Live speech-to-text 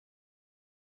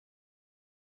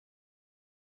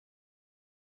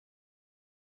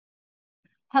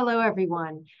Hello,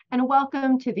 everyone, and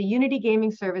welcome to the Unity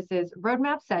Gaming Services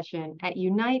Roadmap session at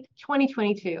Unite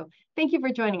 2022. Thank you for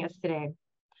joining us today.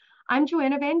 I'm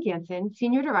Joanna Van Gansen,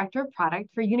 Senior Director of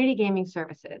Product for Unity Gaming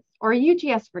Services, or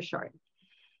UGS for short.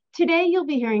 Today, you'll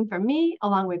be hearing from me,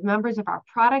 along with members of our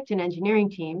product and engineering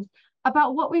teams,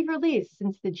 about what we've released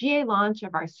since the GA launch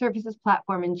of our services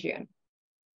platform in June.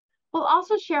 We'll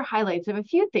also share highlights of a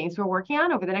few things we're working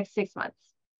on over the next 6 months.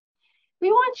 We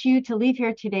want you to leave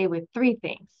here today with 3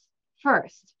 things.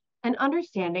 First, an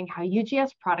understanding how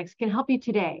UGS products can help you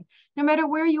today, no matter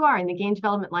where you are in the game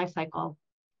development lifecycle.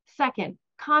 Second,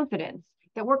 confidence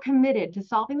that we're committed to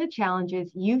solving the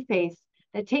challenges you face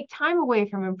that take time away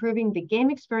from improving the game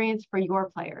experience for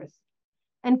your players.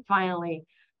 And finally,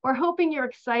 we're hoping you're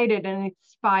excited and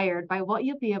inspired by what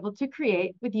you'll be able to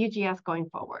create with UGS going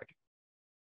forward.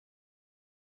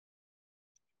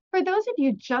 For those of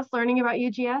you just learning about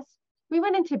UGS, we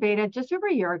went into beta just over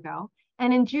a year ago,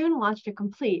 and in June launched a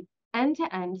complete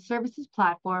end-to-end services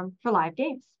platform for live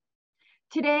games.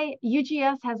 Today,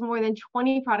 UGS has more than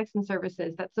 20 products and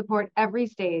services that support every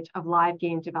stage of live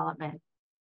game development.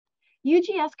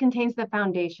 UGS contains the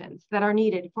foundations that are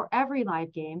needed for every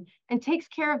live game and takes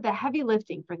care of the heavy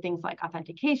lifting for things like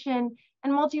authentication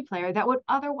and multiplayer that would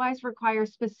otherwise require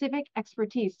specific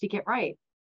expertise to get right.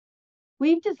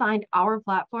 We've designed our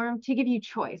platform to give you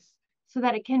choice, so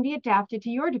that it can be adapted to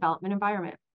your development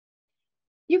environment.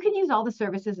 You can use all the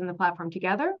services in the platform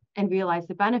together and realize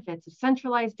the benefits of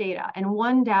centralized data and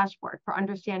one dashboard for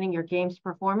understanding your game's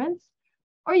performance,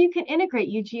 or you can integrate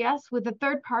UGS with a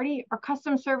third-party or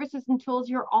custom services and tools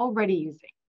you're already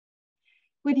using.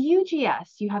 With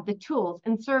UGS, you have the tools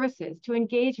and services to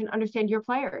engage and understand your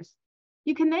players.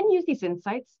 You can then use these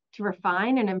insights to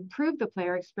refine and improve the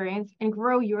player experience and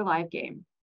grow your live game.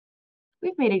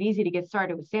 We've made it easy to get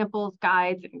started with samples,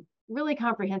 guides, and really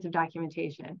comprehensive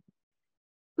documentation.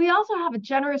 We also have a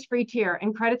generous free tier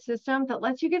and credit system that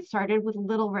lets you get started with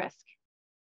little risk.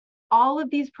 All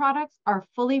of these products are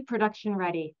fully production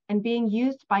ready and being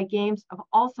used by games of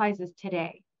all sizes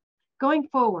today. Going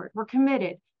forward, we're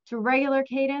committed to regular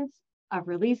cadence of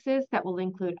releases that will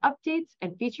include updates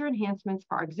and feature enhancements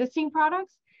for our existing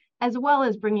products, as well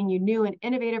as bringing you new and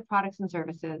innovative products and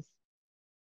services.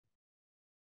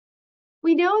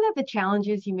 We know that the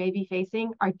challenges you may be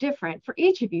facing are different for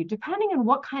each of you, depending on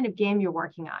what kind of game you're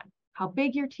working on, how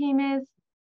big your team is,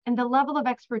 and the level of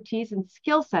expertise and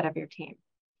skill set of your team.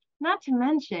 Not to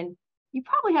mention, you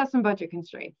probably have some budget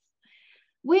constraints.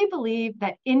 We believe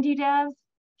that indie devs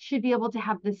should be able to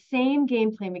have the same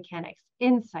gameplay mechanics,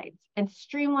 insights, and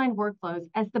streamlined workflows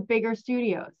as the bigger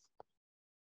studios.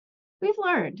 We've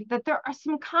learned that there are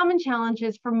some common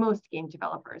challenges for most game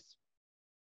developers.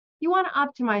 You want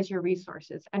to optimize your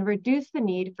resources and reduce the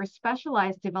need for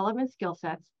specialized development skill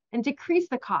sets and decrease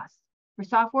the costs for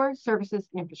software, services,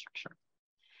 and infrastructure.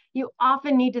 You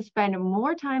often need to spend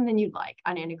more time than you'd like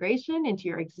on integration into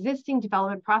your existing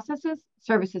development processes,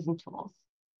 services, and tools.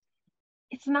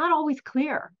 It's not always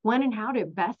clear when and how to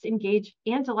best engage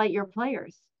and delight your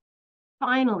players.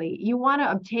 Finally, you want to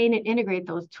obtain and integrate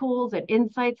those tools and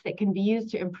insights that can be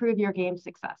used to improve your game's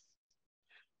success.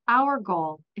 Our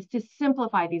goal is to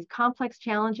simplify these complex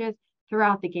challenges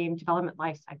throughout the game development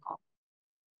lifecycle.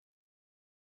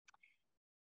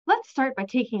 Let's start by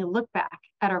taking a look back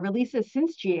at our releases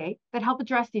since GA that help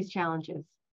address these challenges.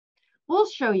 We'll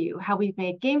show you how we've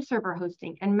made game server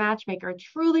hosting and Matchmaker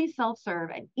truly self-serve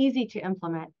and easy to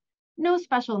implement. No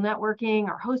special networking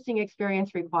or hosting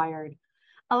experience required,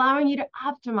 allowing you to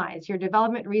optimize your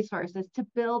development resources to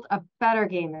build a better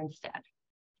game instead.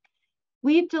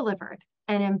 We've delivered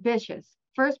an ambitious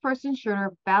first-person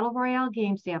shooter battle royale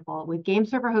game sample with game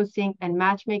server hosting and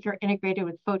Matchmaker integrated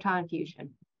with Photon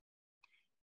Fusion.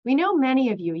 We know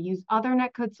many of you use other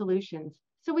netcode solutions,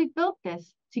 so we've built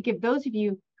this to give those of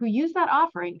you who use that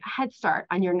offering a head start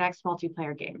on your next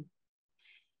multiplayer game.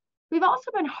 We've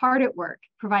also been hard at work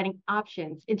providing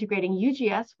options integrating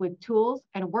UGS with tools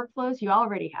and workflows you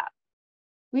already have.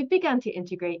 We've begun to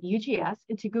integrate UGS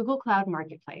into Google Cloud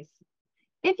Marketplace.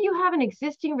 If you have an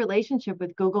existing relationship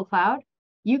with Google Cloud,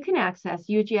 you can access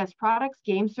UGS products,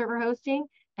 game server hosting,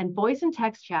 and voice and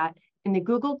text chat in the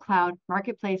Google Cloud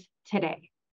Marketplace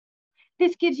today.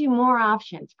 This gives you more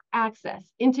options for access,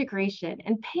 integration,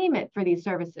 and payment for these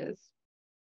services.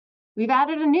 We've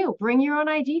added a new Bring Your Own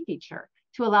ID feature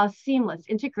to allow seamless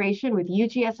integration with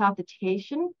UGS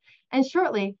authentication, and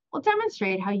shortly, we'll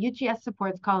demonstrate how UGS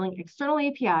supports calling external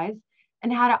APIs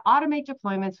and how to automate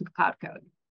deployments with Cloud Code.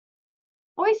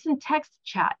 Voice and text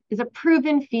chat is a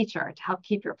proven feature to help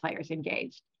keep your players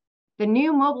engaged. The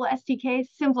new mobile SDK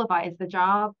simplifies the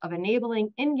job of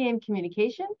enabling in-game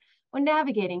communication when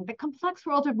navigating the complex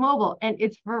world of mobile and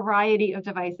its variety of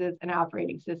devices and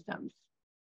operating systems.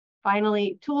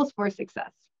 Finally, tools for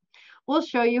success. We'll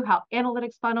show you how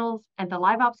analytics funnels and the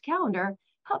LiveOps Calendar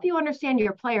help you understand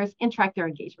your players and track their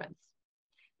engagements.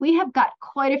 We have got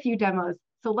quite a few demos,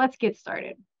 so let's get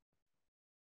started.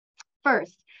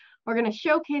 First, we're going to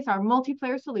showcase our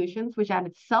multiplayer solutions, which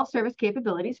added self-service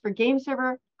capabilities for game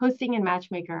server, hosting, and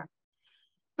Matchmaker.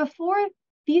 Before,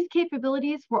 these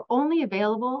capabilities were only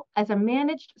available as a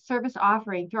managed service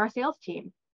offering through our sales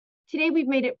team. Today, we've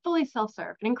made it fully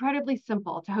self-serve and incredibly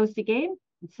simple to host a game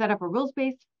and set up a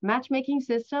rules-based matchmaking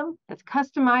system that's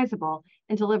customizable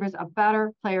and delivers a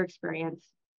better player experience.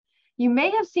 You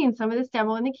may have seen some of this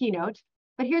demo in the keynote,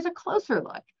 but here's a closer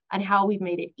look on how we've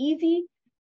made it easy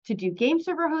to do game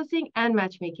server hosting and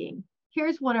matchmaking.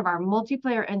 Here's one of our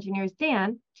multiplayer engineers,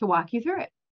 Dan, to walk you through it.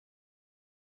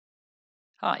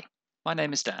 Hi, my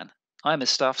name is Dan. I am a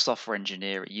staff software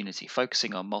engineer at Unity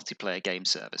focusing on multiplayer game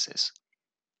services.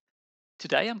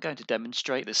 Today I'm going to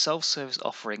demonstrate the self-service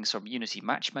offerings from Unity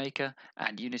Matchmaker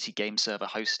and Unity Game Server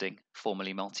Hosting,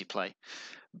 formerly Multiplay,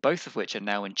 both of which are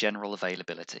now in general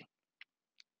availability.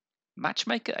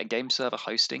 Matchmaker and Game Server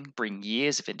Hosting bring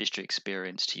years of industry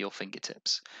experience to your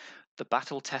fingertips. The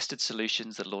battle-tested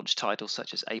solutions that launch titles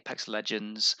such as Apex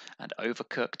Legends and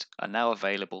Overcooked are now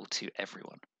available to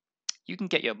everyone. You can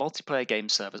get your multiplayer game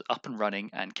servers up and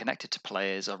running and connected to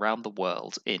players around the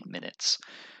world in minutes.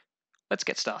 Let's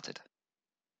get started.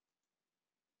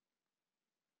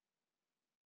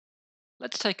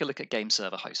 Let's take a look at game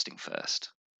server hosting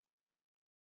first.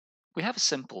 We have a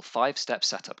simple 5-step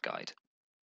setup guide.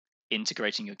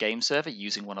 Integrating your game server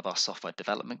using one of our software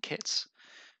development kits,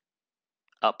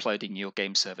 uploading your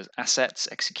game server's assets,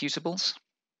 executables,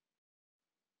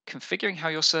 configuring how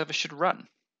your server should run,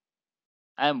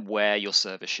 and where your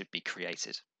server should be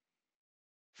created.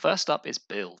 First up is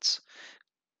builds.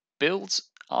 Builds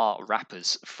are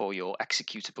wrappers for your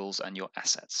executables and your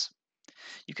assets.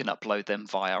 You can upload them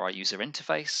via our user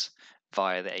interface,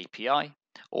 via the API,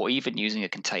 or even using a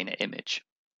container image.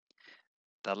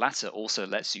 The latter also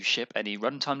lets you ship any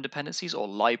runtime dependencies or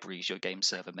libraries your game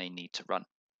server may need to run.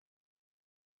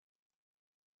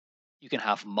 You can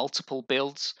have multiple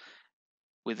builds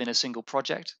within a single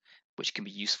project, which can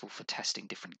be useful for testing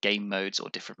different game modes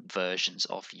or different versions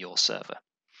of your server.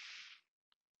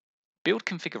 Build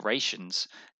configurations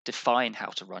define how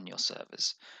to run your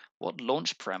servers. What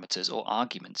launch parameters or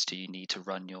arguments do you need to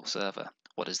run your server?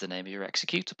 What is the name of your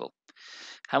executable?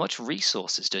 How much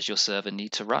resources does your server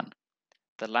need to run?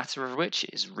 The latter of which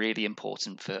is really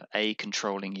important for A,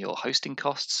 controlling your hosting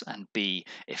costs, and B,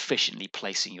 efficiently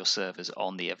placing your servers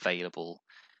on the available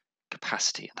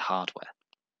capacity and hardware.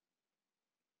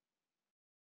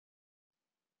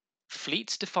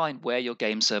 Fleets define where your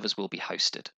game servers will be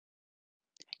hosted.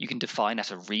 You can define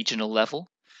at a regional level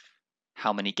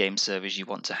how many game servers you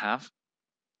want to have,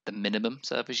 the minimum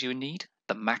servers you need,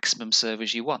 the maximum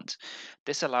servers you want.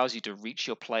 This allows you to reach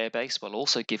your player base while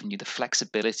also giving you the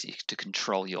flexibility to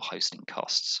control your hosting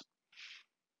costs.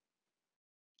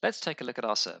 Let's take a look at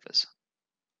our servers.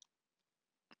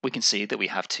 We can see that we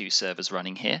have 2 servers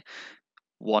running here,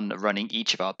 one running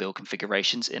each of our build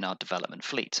configurations in our development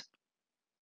fleet.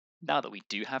 Now that we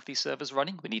do have these servers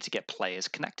running, we need to get players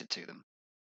connected to them.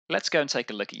 Let's go and take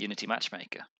a look at Unity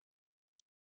Matchmaker.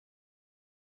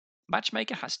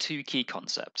 Matchmaker has 2 key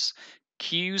concepts,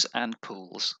 queues and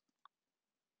pools.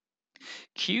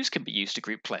 Queues can be used to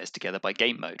group players together by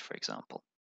game mode, for example.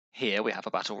 Here we have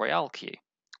a Battle Royale queue.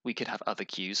 We could have other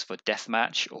queues for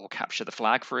deathmatch or capture the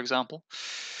flag, for example.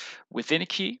 Within a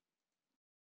queue,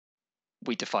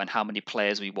 we define how many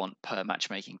players we want per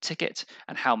matchmaking ticket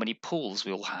and how many pools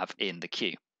we will have in the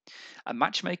queue. A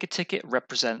matchmaker ticket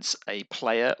represents a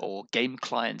player or game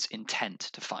client's intent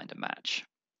to find a match.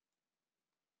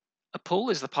 A pool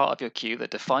is the part of your queue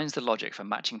that defines the logic for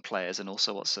matching players and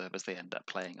also what servers they end up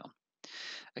playing on.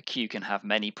 A queue can have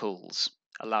many pools,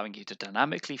 allowing you to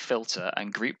dynamically filter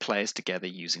and group players together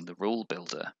using the rule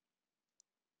builder.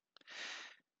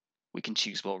 We can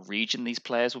choose what region these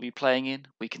players will be playing in.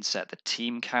 We can set the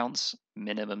team counts,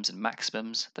 minimums and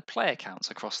maximums, the player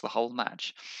counts across the whole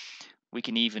match. We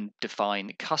can even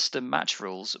define custom match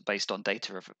rules based on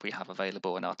data we have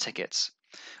available in our tickets.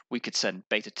 We could send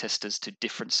beta testers to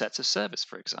different sets of servers,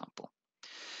 for example.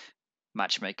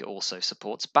 Matchmaker also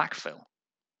supports backfill.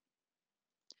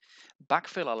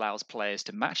 Backfill allows players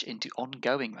to match into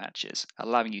ongoing matches,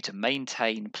 allowing you to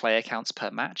maintain player counts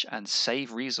per match and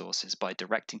save resources by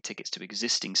directing tickets to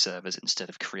existing servers instead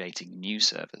of creating new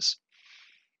servers.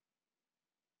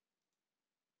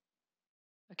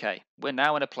 Okay, we're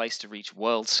now in a place to reach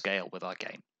world scale with our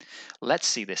game. Let's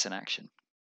see this in action.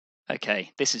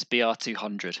 Okay, this is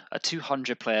BR200, a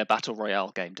 200-player battle royale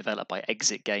game developed by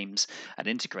Exit Games and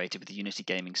integrated with the Unity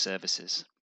Gaming Services.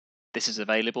 This is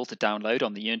available to download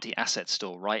on the Unity Asset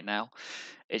Store right now.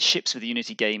 It ships with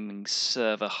Unity Gaming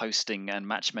server hosting and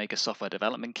Matchmaker software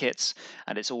development kits,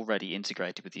 and it's already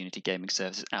integrated with Unity Gaming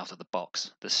Services out of the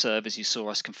box. The servers you saw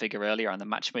us configure earlier and the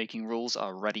matchmaking rules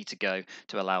are ready to go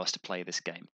to allow us to play this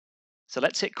game. So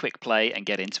let's hit quick play and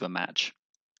get into a match.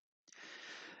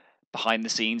 Behind the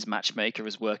scenes, Matchmaker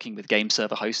is working with game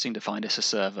server hosting to find us a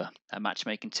server. A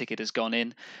matchmaking ticket has gone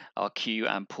in. Our queue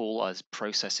and pool is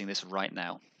processing this right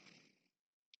now.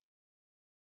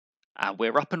 And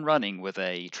we're up and running with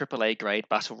a AAA grade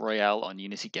Battle Royale on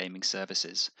Unity Gaming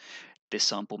Services. This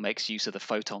sample makes use of the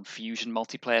Photon Fusion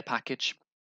multiplayer package.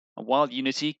 And while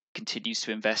Unity continues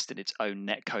to invest in its own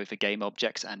netcode for game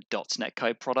objects and .NET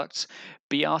netcode products,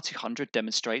 BR200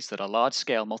 demonstrates that a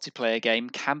large-scale multiplayer game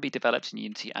can be developed in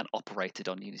Unity and operated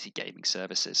on Unity Gaming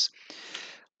Services.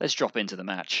 Let's drop into the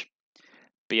match.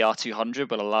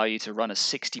 BR200 will allow you to run a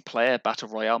 60-player Battle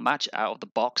Royale match out of the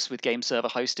box with game server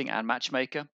hosting and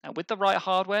Matchmaker. And with the right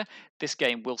hardware, this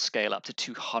game will scale up to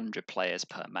 200 players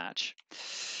per match.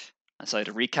 And so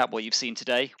to recap what you've seen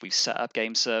today, we've set up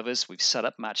game servers, we've set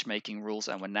up matchmaking rules,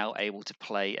 and we're now able to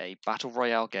play a Battle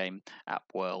Royale game at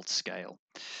world scale.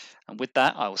 And with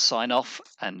that, I will sign off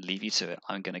and leave you to it.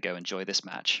 I'm going to go enjoy this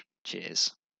match.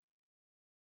 Cheers.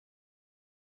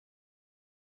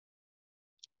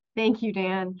 Thank you,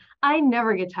 Dan. I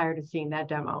never get tired of seeing that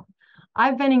demo.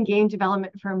 I've been in game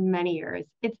development for many years.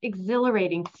 It's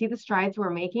exhilarating to see the strides we're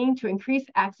making to increase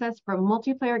access for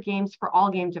multiplayer games for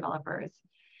all game developers.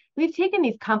 We've taken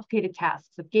these complicated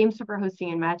tasks of game server hosting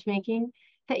and matchmaking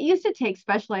that used to take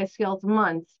specialized skills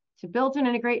months to build and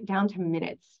integrate down to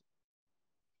minutes.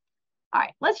 All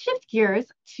right, let's shift gears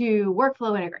to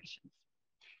workflow integrations.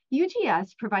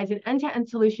 UGS provides an end-to-end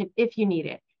solution if you need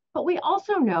it, but we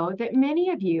also know that many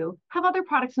of you have other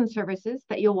products and services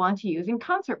that you'll want to use in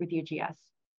concert with UGS.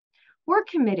 We're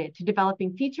committed to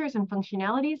developing features and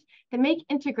functionalities that make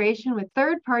integration with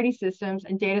third-party systems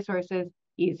and data sources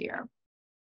easier.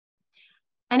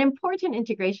 An important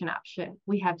integration option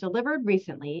we have delivered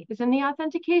recently is in the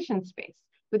authentication space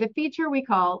with a feature we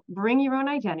call Bring Your Own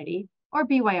Identity, or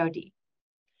BYOD.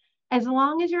 As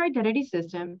long as your identity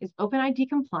system is OpenID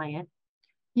compliant,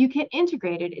 you can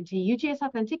integrate it into UGS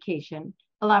authentication,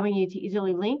 allowing you to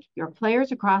easily link your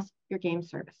players across your game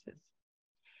services.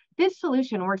 This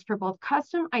solution works for both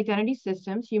custom identity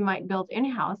systems you might build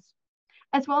in-house,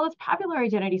 as well as popular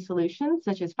identity solutions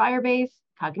such as Firebase,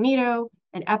 Cognito,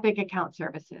 and Epic account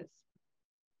services.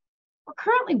 We're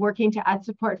currently working to add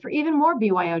support for even more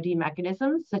BYOD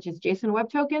mechanisms, such as JSON Web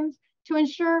Tokens, to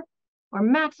ensure we're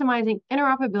maximizing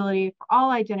interoperability for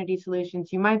all identity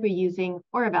solutions you might be using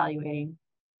or evaluating.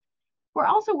 We're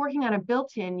also working on a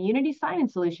built-in Unity sign-in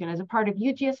solution as a part of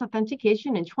UGS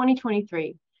authentication in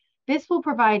 2023. This will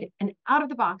provide an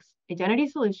out-of-the-box identity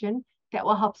solution that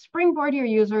will help springboard your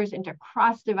users into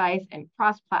cross-device and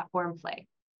cross-platform play.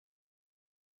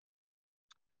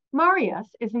 Marius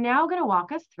is now going to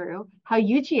walk us through how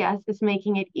UGS is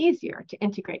making it easier to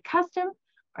integrate custom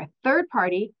or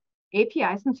third-party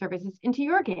APIs and services into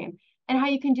your game, and how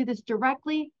you can do this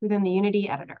directly within the Unity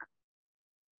editor.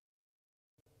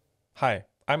 Hi,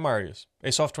 I'm Marius,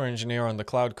 a software engineer on the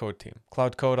Cloud Code team.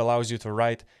 Cloud Code allows you to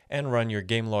write and run your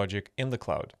game logic in the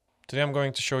cloud. Today I'm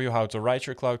going to show you how to write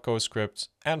your Cloud Code scripts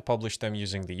and publish them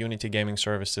using the Unity Gaming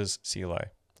Services CLI.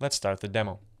 Let's start the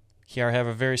demo. Here I have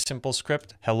a very simple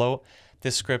script, hello.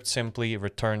 This script simply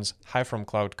returns hi from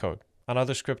Cloud Code.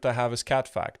 Another script I have is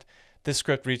catfact. This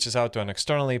script reaches out to an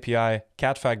external API,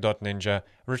 catfact.ninja,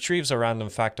 retrieves a random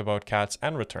fact about cats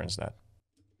and returns that.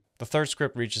 The third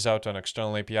script reaches out to an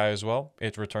external API as well.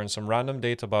 It returns some random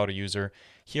data about a user.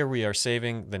 Here we are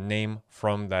saving the name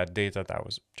from that data that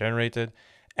was generated,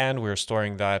 and we're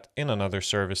storing that in another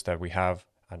service that we have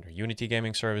under Unity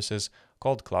Gaming Services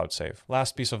called CloudSave.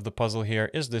 Last piece of the puzzle here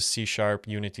is this C#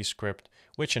 Unity script,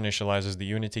 which initializes the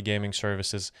Unity Gaming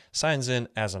Services, signs in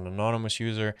as an anonymous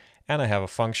user, and I have a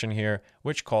function here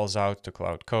which calls out to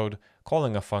Cloud Code,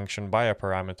 calling a function by a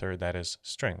parameter that is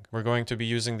string. We're going to be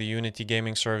using the Unity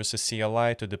Gaming Services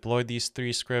CLI to deploy these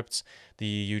three scripts.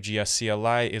 The UGS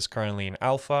CLI is currently in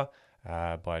alpha,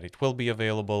 but it will be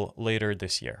available later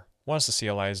this year. Once the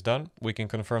CLI is done, we can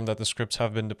confirm that the scripts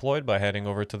have been deployed by heading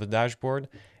over to the dashboard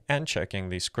and checking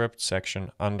the script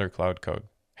section under Cloud Code.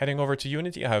 Heading over to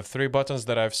Unity, I have three buttons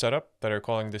that I've set up that are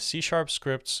calling the C#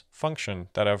 scripts function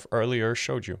that I've earlier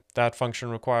showed you. That function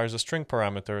requires a string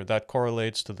parameter that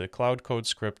correlates to the Cloud Code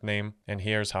script name, and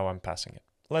here's how I'm passing it.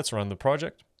 Let's run the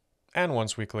project. And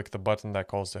once we click the button that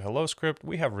calls the hello script,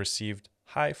 we have received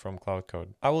Hi from Cloud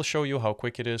Code. I will show you how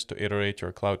quick it is to iterate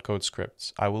your Cloud Code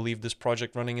scripts. I will leave this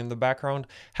project running in the background,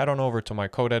 head on over to my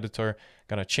code editor,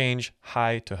 gonna change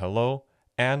hi to hello,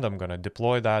 and I'm gonna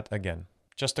deploy that again.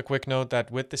 Just a quick note that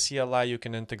with the CLI, you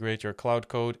can integrate your Cloud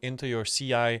Code into your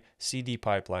CI/CD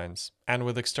pipelines. And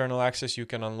with external access, you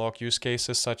can unlock use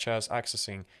cases such as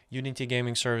accessing Unity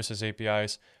Gaming Services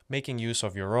APIs, making use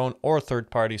of your own or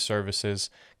third-party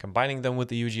services, combining them with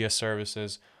the UGS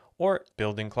services, or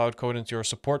building Cloud Code into your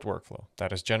support workflow,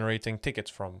 that is generating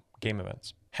tickets from game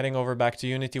events. Heading over back to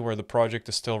Unity where the project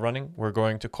is still running, we're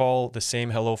going to call the same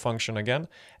hello function again,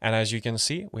 and as you can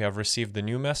see, we have received the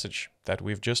new message that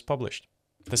we've just published.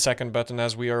 The second button,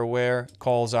 as we are aware,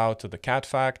 calls out to the cat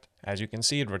fact. As you can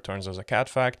see, it returns as a cat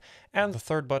fact, and the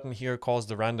third button here calls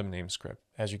the random name script.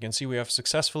 As you can see, we have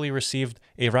successfully received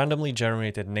a randomly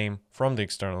generated name from the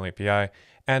external API,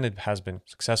 and it has been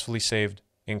successfully saved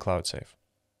in Cloud Save.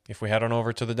 If we head on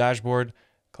over to the dashboard,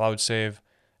 Cloud Save,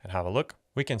 and have a look,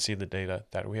 we can see the data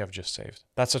that we have just saved.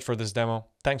 That's it for this demo.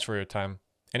 Thanks for your time.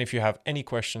 And if you have any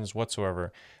questions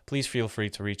whatsoever, please feel free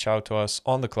to reach out to us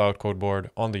on the Cloud Code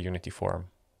board on the Unity forum.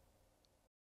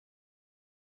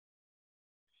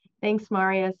 Thanks,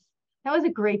 Marius. That was a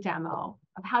great demo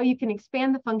of how you can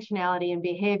expand the functionality and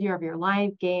behavior of your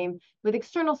live game with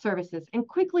external services and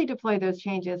quickly deploy those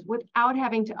changes without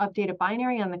having to update a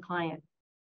binary on the client.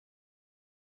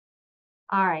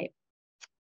 All right.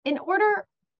 In order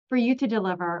for you to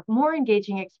deliver more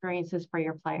engaging experiences for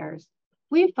your players,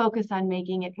 we focus on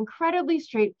making it incredibly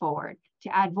straightforward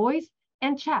to add voice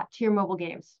and chat to your mobile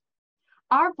games.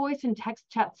 Our voice and text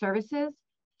chat services,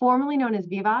 formerly known as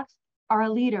Vivox, are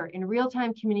a leader in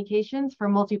real-time communications for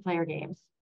multiplayer games.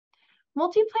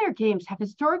 Multiplayer games have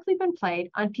historically been played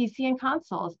on PC and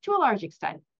consoles to a large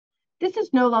extent. This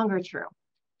is no longer true.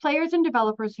 Players and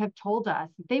developers have told us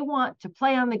that they want to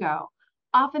play on the go,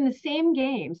 often the same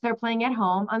games they're playing at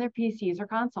home on their PCs or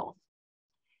consoles.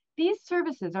 These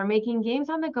services are making games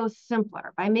on the go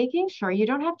simpler by making sure you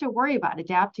don't have to worry about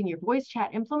adapting your voice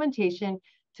chat implementation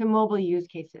to mobile use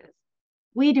cases.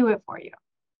 We do it for you.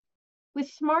 With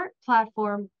Smart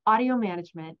Platform Audio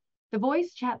Management, the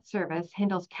voice chat service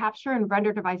handles capture and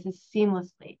render devices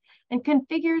seamlessly and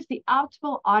configures the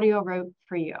optimal audio route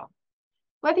for you.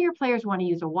 Whether your players want to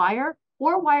use a wire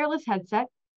or wireless headset,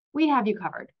 we have you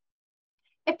covered.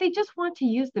 If they just want to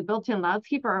use the built-in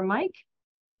loudspeaker or mic,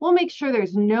 we'll make sure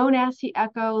there's no nasty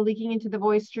echo leaking into the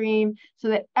voice stream so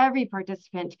that every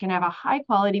participant can have a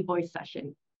high-quality voice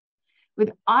session.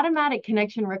 With automatic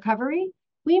connection recovery,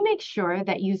 we make sure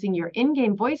that using your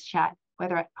in-game voice chat,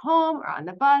 whether at home or on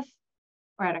the bus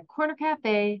or at a corner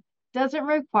cafe, doesn't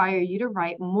require you to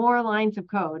write more lines of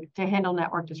code to handle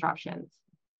network disruptions.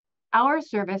 Our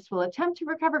service will attempt to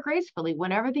recover gracefully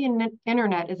whenever the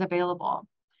internet is available.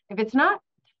 If it's not,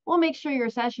 we'll make sure your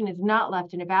session is not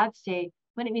left in a bad state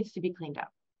when it needs to be cleaned up,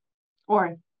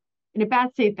 or in a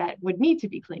bad state that would need to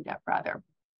be cleaned up, rather.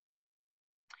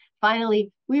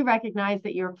 Finally, we recognize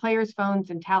that your players' phones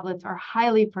and tablets are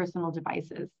highly personal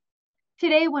devices.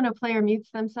 Today, when a player mutes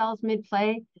themselves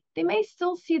mid-play, they may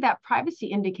still see that privacy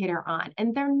indicator on,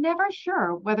 and they're never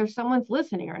sure whether someone's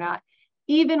listening or not,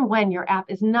 even when your app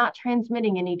is not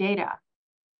transmitting any data.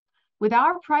 With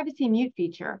our privacy mute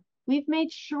feature, we've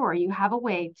made sure you have a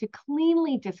way to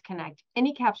cleanly disconnect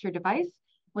any capture device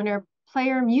when a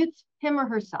player mutes him or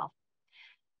herself.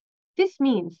 This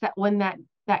means that when that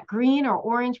green or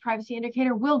orange privacy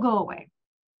indicator will go away.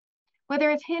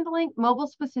 Whether it's handling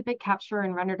mobile-specific capture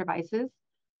and render devices,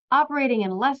 operating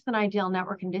in less than ideal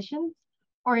network conditions,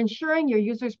 or ensuring your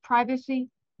users' privacy,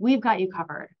 we've got you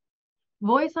covered.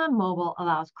 Voice on mobile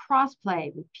allows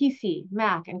cross-play with PC,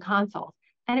 Mac, and consoles,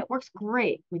 and it works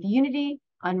great with Unity,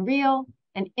 Unreal,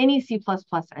 and any C++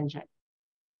 engine.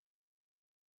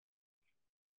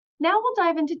 Now we'll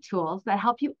dive into tools that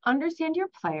help you understand your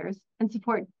players and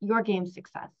support your game's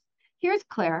success. Here's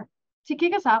Claire to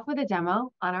kick us off with a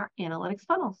demo on our analytics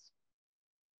funnels.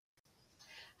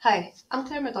 Hi, I'm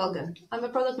Claire McGolgan. I'm a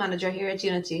product manager here at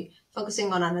Unity,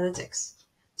 focusing on analytics.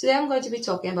 Today I'm going to be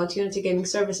talking about Unity Gaming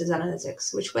Services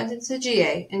Analytics, which went into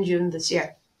GA in June this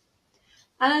year.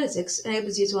 Analytics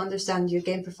enables you to understand your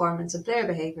game performance and player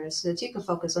behaviors so that you can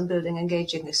focus on building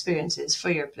engaging experiences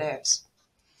for your players.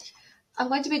 I'm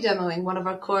going to be demoing one of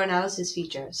our core analysis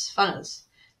features, funnels.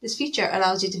 This feature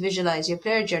allows you to visualize your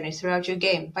player journey throughout your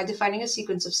game by defining a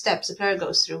sequence of steps a player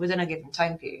goes through within a given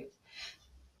time period.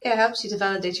 It helps you to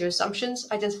validate your assumptions,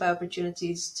 identify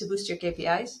opportunities to boost your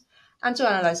KPIs, and to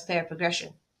analyze player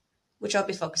progression, which I'll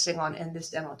be focusing on in this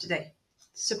demo today.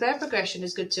 So player progression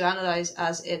is good to analyze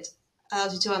as it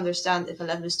allows you to understand if a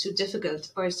level is too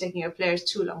difficult or is taking your players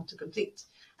too long to complete.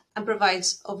 and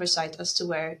provides oversight as to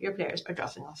where your players are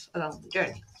dropping off along the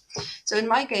journey. So in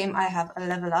my game, I have a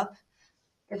level up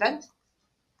event,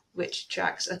 which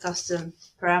tracks a custom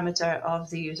parameter of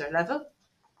the user level.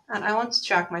 And I want to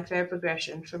track my player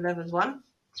progression from levels 1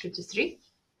 through to 3.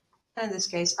 And in this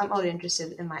case, I'm only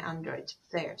interested in my Android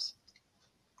players.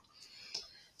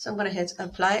 So I'm going to hit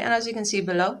apply. And as you can see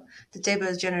below, the table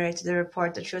has generated a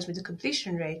report that shows me the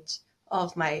completion rate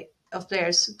of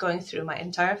players going through my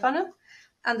entire funnel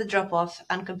and the drop-off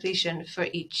and completion for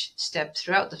each step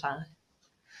throughout the funnel.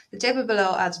 The table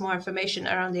below adds more information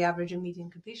around the average and median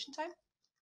completion time.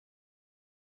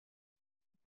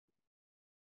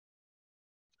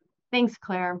 Thanks,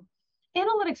 Claire.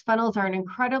 Analytics funnels are an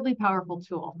incredibly powerful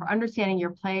tool for understanding your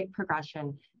play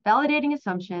progression, validating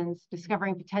assumptions,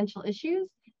 discovering potential issues,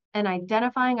 and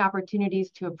identifying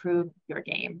opportunities to improve your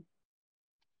game.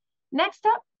 Next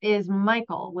up is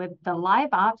Michael with the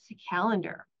LiveOps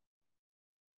Calendar.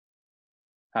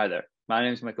 Hi there, my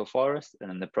name is Michael Forrest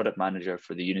and I'm the product manager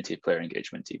for the Unity player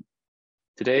engagement team.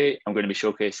 Today, I'm going to be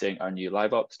showcasing our new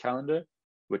LiveOps Calendar,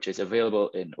 which is available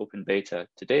in open beta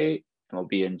today and will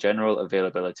be in general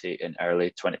availability in early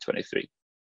 2023.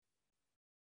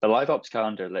 The LiveOps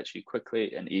Calendar lets you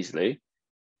quickly and easily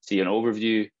see an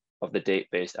overview of the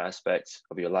date-based aspects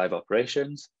of your live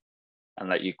operations and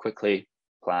let you quickly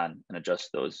plan and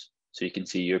adjust those. So you can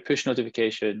see your push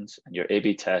notifications and your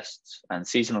A/B tests and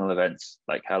seasonal events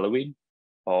like Halloween,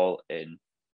 all in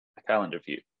a calendar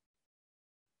view.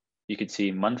 You can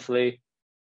see monthly,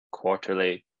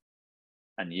 quarterly,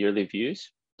 and yearly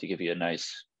views to give you a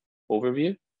nice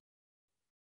overview.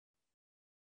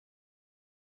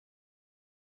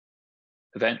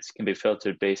 Events can be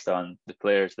filtered based on the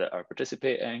players that are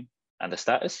participating and the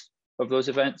status of those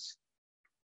events.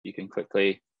 You can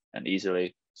quickly and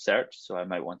easily search. So I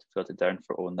might want to filter down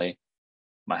for only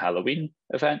my Halloween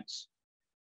events.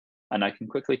 And I can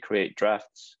quickly create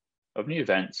drafts of new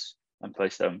events and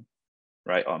place them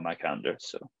right on my calendar.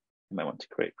 So I might want to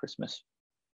create Christmas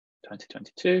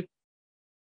 2022,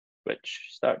 which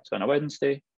starts on a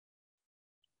Wednesday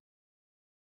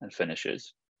and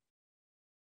finishes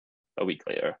a week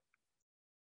later.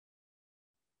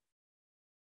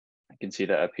 I can see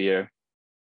that appear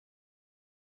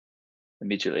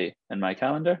immediately in my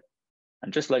calendar.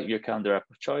 And just like your calendar app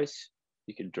of choice,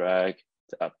 you can drag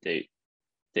to update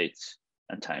dates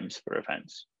and times for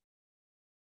events.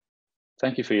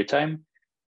 Thank you for your time.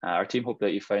 Our team hope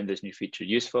that you find this new feature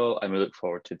useful, and we look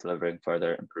forward to delivering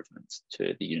further improvements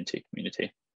to the Unity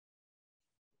community.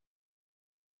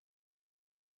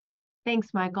 Thanks,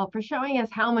 Michael, for showing us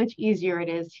how much easier it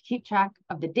is to keep track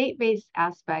of the date-based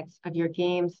aspects of your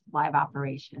game's live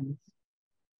operations.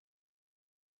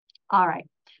 All right,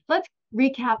 let's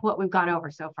recap what we've gone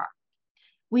over so far.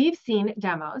 We've seen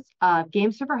demos of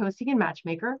game server hosting and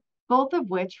Matchmaker, both of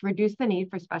which reduce the need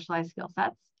for specialized skill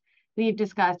sets. We've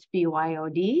discussed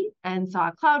BYOD and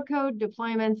saw cloud code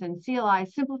deployments and CLI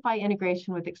simplify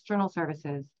integration with external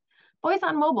services. Voice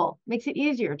on mobile makes it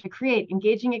easier to create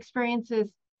engaging experiences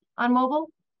on mobile,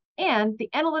 and the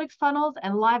analytics funnels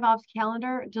and LiveOps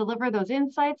Calendar deliver those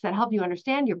insights that help you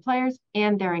understand your players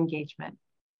and their engagement.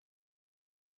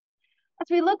 As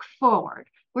we look forward,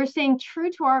 we're staying true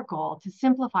to our goal to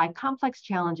simplify complex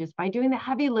challenges by doing the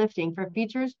heavy lifting for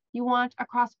features you want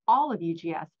across all of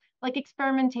UGS, like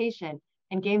experimentation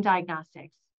and game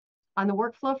diagnostics. On the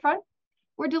workflow front,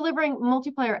 we're delivering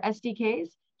multiplayer SDKs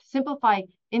to simplify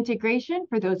integration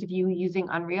for those of you using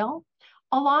Unreal,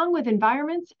 along with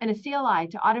environments and a CLI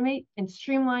to automate and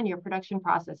streamline your production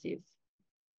processes.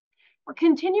 We're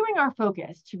continuing our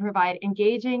focus to provide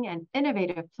engaging and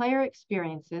innovative player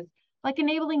experiences, like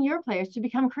enabling your players to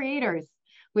become creators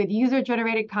with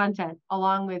user-generated content,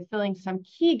 along with filling some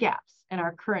key gaps in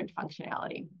our current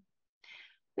functionality.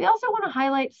 We also want to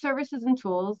highlight services and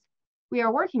tools we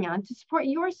are working on to support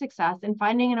your success in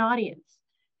finding an audience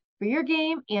for your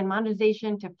game and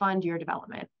monetization to fund your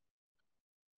development.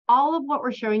 All of what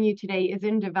we're showing you today is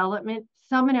in development,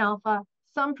 some in alpha,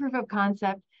 some proof of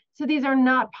concept. So these are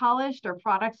not polished or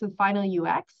products with final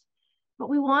UX, but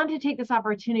we want to take this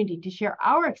opportunity to share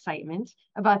our excitement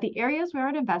about the areas we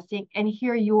are investing and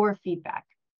hear your feedback.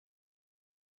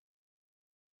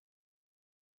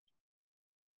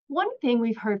 One thing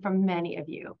we've heard from many of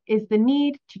you is the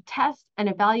need to test and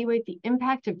evaluate the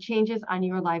impact of changes on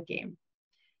your live game.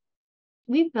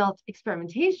 We've built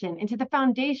experimentation into the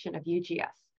foundation of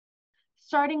UGS,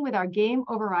 starting with our game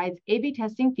overrides A/B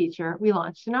testing feature we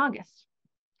launched in August.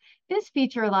 This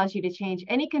feature allows you to change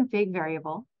any config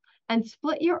variable and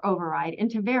split your override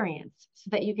into variants so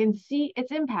that you can see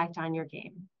its impact on your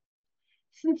game.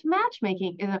 Since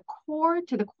matchmaking is a core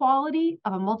to the quality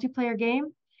of a multiplayer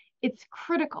game, It's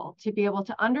critical to be able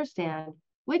to understand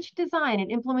which design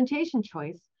and implementation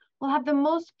choice will have the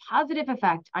most positive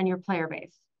effect on your player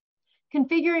base.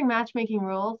 Configuring matchmaking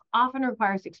rules often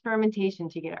requires experimentation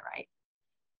to get it right.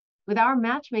 With our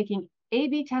Matchmaking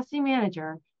A/B testing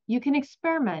manager, you can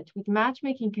experiment with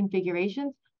matchmaking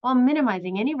configurations while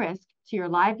minimizing any risk to your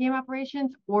live game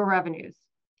operations or revenues.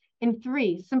 In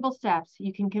 3 simple steps,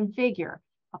 you can configure,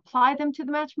 apply them to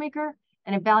the matchmaker,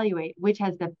 and evaluate which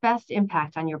has the best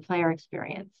impact on your player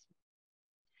experience.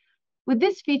 With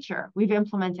this feature, we've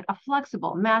implemented a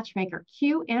flexible matchmaker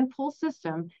queue and pull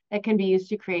system that can be used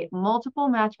to create multiple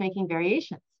matchmaking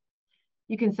variations.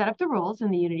 You can set up the rules in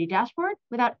the Unity dashboard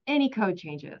without any code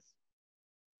changes.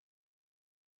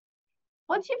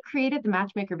 Once you've created the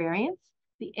matchmaker variants,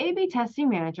 the A/B testing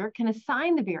manager can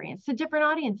assign the variants to different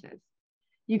audiences.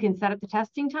 You can set up the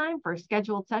testing time for a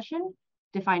scheduled session,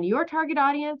 define your target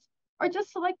audience, or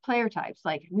just select player types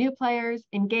like new players,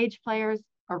 engaged players,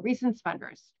 or recent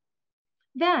spenders.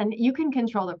 Then you can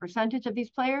control the percentage of these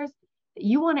players that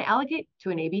you want to allocate to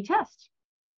an A/B test.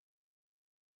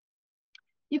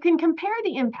 You can compare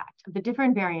the impact of the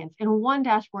different variants in one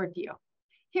dashboard view.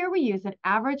 Here we use an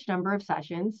average number of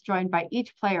sessions joined by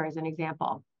each player as an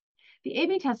example. The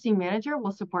A/B testing manager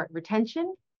will support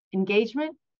retention,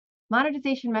 engagement,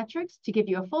 monetization metrics to give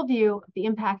you a full view of the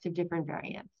impact of different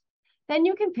variants. Then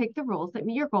you can pick the rules that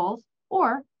meet your goals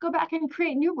or go back and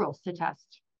create new rules to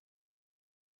test.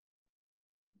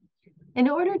 In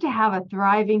order to have a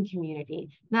thriving community,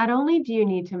 not only do you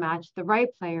need to match the right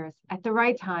players at the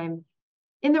right time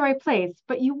in the right place,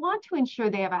 but you want to ensure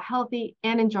they have a healthy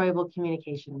and enjoyable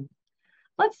communication.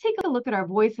 Let's take a look at our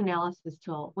voice analysis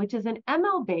tool, which is an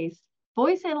ML-based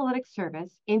voice analytics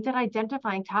service aimed at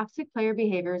identifying toxic player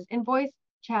behaviors in voice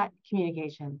chat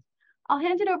communications. I'll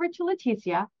hand it over to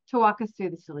Leticia to walk us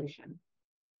through the solution.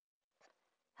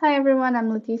 Hi everyone, I'm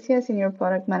Leticia, Senior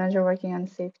Product Manager working on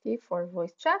safety for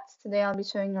voice chats. Today I'll be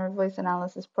showing our voice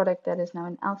analysis product that is now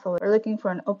in alpha. We're looking for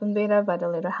an open beta by the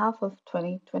later half of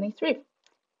 2023.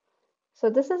 So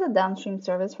this is a downstream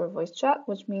service for voice chat,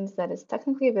 which means that it's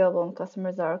technically available on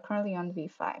customers that are currently on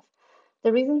V5.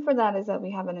 The reason for that is that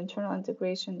we have an internal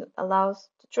integration that allows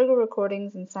to trigger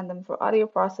recordings and send them for audio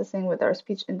processing with our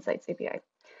Speech Insights API.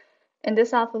 In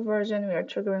this alpha version, we are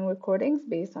triggering recordings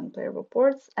based on player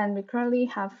reports, and we currently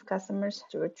have customers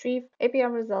to retrieve API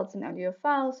results in audio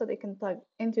files so they can plug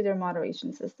into their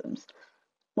moderation systems.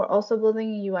 We're also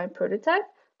building a UI prototype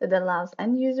that allows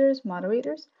end users,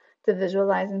 moderators, to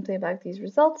visualize and play back these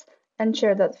results and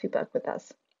share that feedback with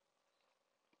us.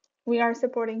 We are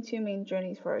supporting 2 main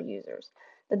journeys for our users.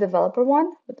 The developer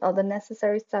one, with all the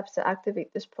necessary steps to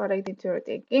activate this product into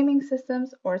their gaming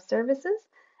systems or services,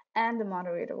 and the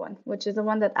moderator one, which is the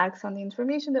one that acts on the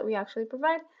information that we actually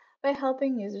provide by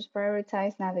helping users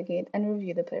prioritize, navigate, and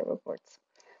review the player reports.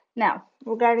 Now,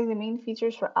 regarding the main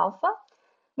features for alpha,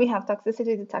 we have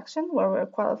toxicity detection, where we're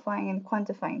qualifying and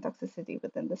quantifying toxicity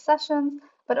within the sessions,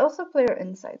 but also player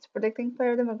insights, predicting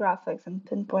player demographics and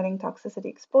pinpointing toxicity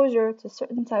exposure to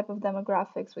certain type of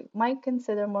demographics we might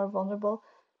consider more vulnerable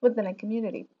within a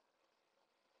community.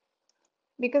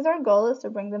 Because our goal is to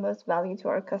bring the most value to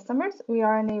our customers, we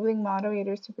are enabling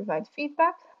moderators to provide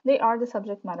feedback. They are the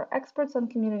subject matter experts on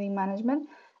community management,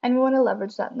 and we want to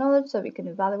leverage that knowledge so we can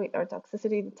evaluate our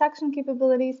toxicity detection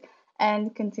capabilities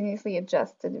and continuously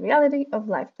adjust to the reality of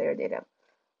live player data.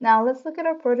 Now let's look at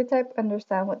our prototype,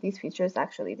 understand what these features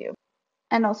actually do,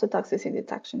 and also toxicity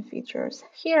detection features.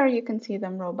 Here you can see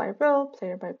them row by row,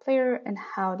 player by player, and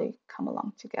how they come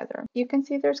along together. You can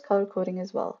see there's color coding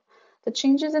as well. The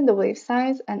changes in the wave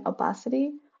size and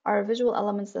opacity are visual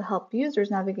elements that help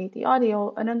users navigate the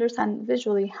audio and understand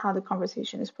visually how the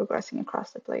conversation is progressing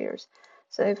across the players.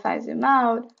 So if I zoom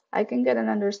out, I can get an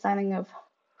understanding of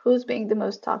who's being the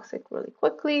most toxic really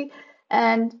quickly.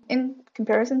 And in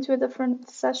comparison to a different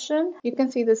session, you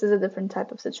can see this is a different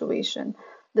type of situation.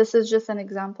 This is just an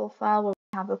example file where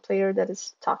we have a player that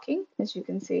is talking. As you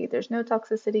can see, there's no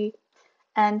toxicity.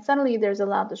 And suddenly there's a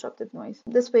loud disruptive noise.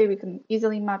 This way we can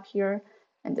easily map here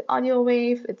in the audio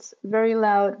wave. It's very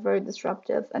loud, very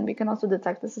disruptive, and we can also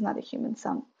detect this is not a human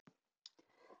sound.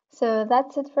 So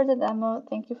that's it for the demo.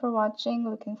 Thank you for watching.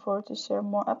 Looking forward to share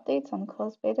more updates on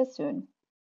closed beta soon.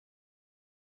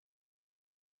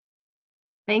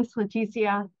 Thanks,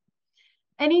 Leticia.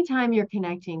 Anytime you're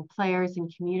connecting players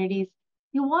and communities,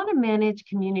 you want to manage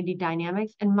community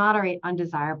dynamics and moderate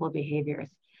undesirable behaviors.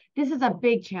 This is a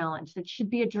big challenge that should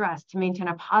be addressed to maintain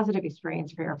a positive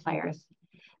experience for your players.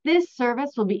 This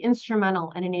service will be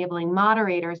instrumental in enabling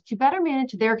moderators to better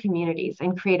manage their communities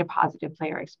and create a positive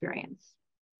player experience.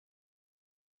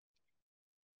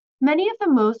 Many of the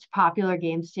most popular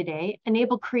games today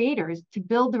enable creators to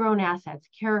build their own assets,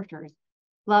 characters,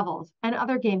 levels, and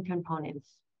other game components.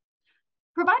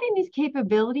 Providing these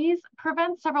capabilities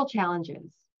prevents several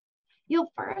challenges.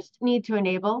 You'll first need to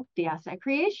enable the asset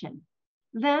creation.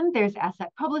 Then there's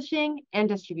asset publishing and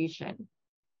distribution.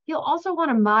 You'll also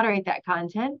want to moderate that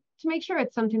content to make sure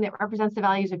it's something that represents the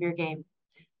values of your game.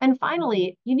 And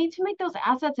finally, you need to make those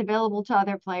assets available to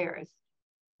other players.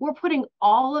 We're putting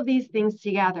all of these things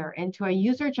together into a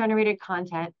user-generated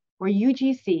content or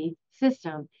UGC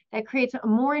system that creates a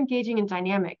more engaging and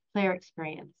dynamic player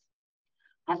experience.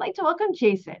 I'd like to welcome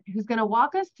Jason, who's going to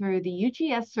walk us through the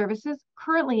UGS services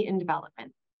currently in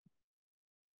development.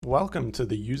 Welcome to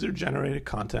the user-generated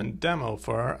content demo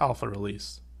for our alpha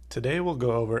release. Today we'll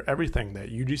go over everything that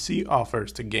UGC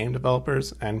offers to game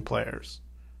developers and players.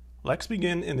 Let's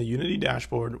begin in the Unity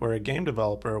dashboard where a game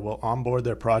developer will onboard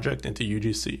their project into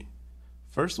UGC.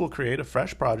 First we'll create a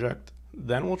fresh project,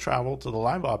 then we'll travel to the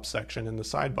LiveOps section in the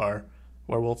sidebar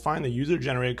where we'll find the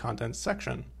user-generated content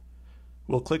section.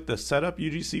 We'll click the Set up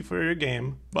UGC for your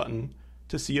game button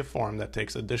to see a form that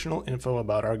takes additional info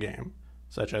about our game,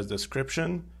 such as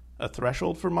description, a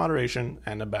threshold for moderation,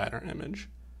 and a banner image.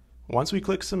 Once we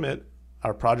click Submit,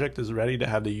 our project is ready to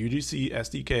have the UGC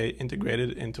SDK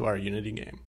integrated into our Unity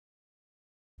game.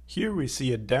 Here we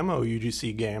see a demo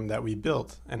UGC game that we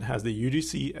built and has the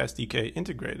UGC SDK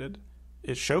integrated.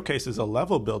 It showcases a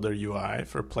level builder UI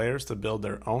for players to build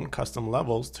their own custom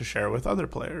levels to share with other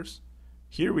players.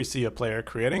 Here we see a player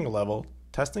creating a level,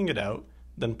 testing it out,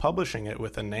 then publishing it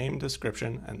with a name,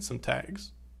 description, and some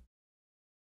tags.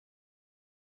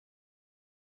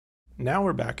 Now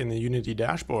we're back in the Unity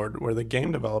dashboard where the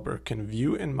game developer can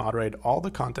view and moderate all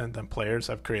the content that players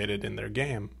have created in their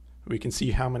game. We can see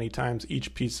how many times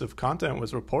each piece of content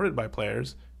was reported by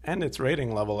players and its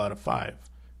rating level out of 5.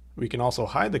 We can also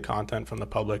hide the content from the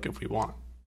public if we want.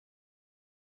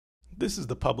 This is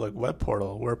the public web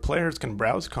portal where players can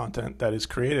browse content that is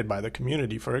created by the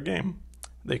community for a game.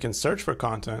 They can search for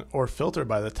content or filter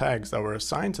by the tags that were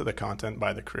assigned to the content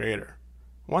by the creator.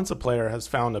 Once a player has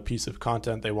found a piece of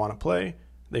content they want to play,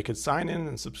 they could sign in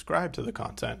and subscribe to the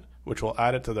content, which will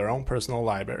add it to their own personal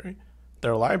library.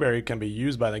 Their library can be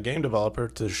used by the game developer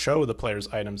to show the player's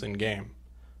items in-game.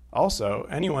 Also,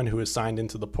 anyone who is signed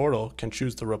into the portal can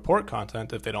choose to report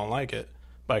content if they don't like it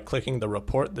by clicking the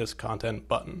Report This Content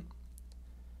button.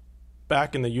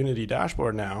 Back in the Unity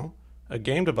dashboard now, a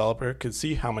game developer could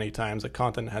see how many times a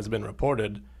content has been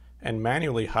reported and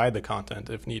manually hide the content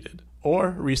if needed,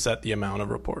 or reset the amount of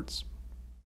reports.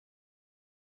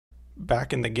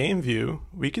 Back in the game view,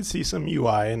 we could see some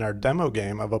UI in our demo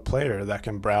game of a player that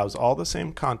can browse all the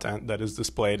same content that is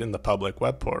displayed in the public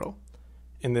web portal.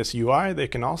 In this UI, they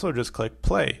can also just click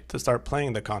play to start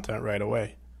playing the content right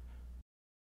away.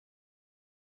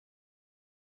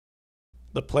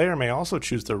 The player may also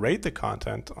choose to rate the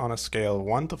content on a scale of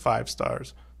 1 to 5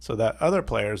 stars so that other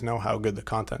players know how good the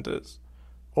content is.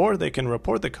 Or they can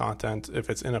report the content if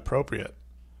it's inappropriate.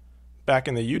 Back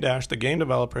in the UDash, the game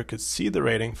developer could see the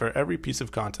rating for every piece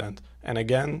of content, and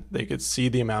again, they could see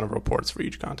the amount of reports for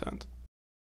each content.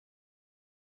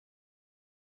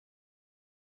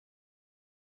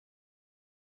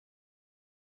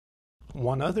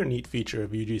 One other neat feature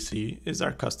of UGC is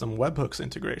our custom webhooks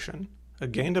integration. A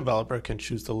game developer can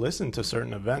choose to listen to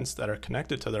certain events that are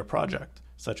connected to their project,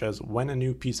 such as when a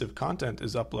new piece of content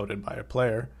is uploaded by a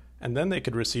player, and then they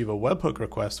could receive a webhook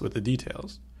request with the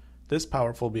details. This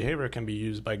powerful behavior can be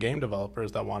used by game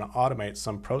developers that want to automate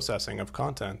some processing of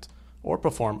content or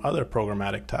perform other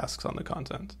programmatic tasks on the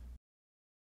content.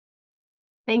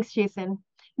 Thanks, Jason.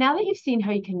 Now that you've seen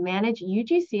how you can manage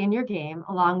UGC in your game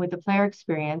along with the player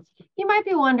experience, you might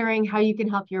be wondering how you can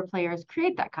help your players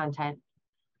create that content.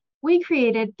 We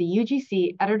created the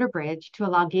UGC Editor Bridge to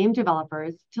allow game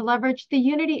developers to leverage the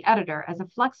Unity Editor as a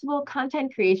flexible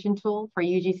content creation tool for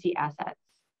UGC assets.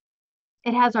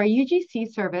 It has our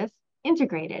UGC service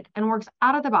integrated and works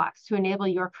out of the box to enable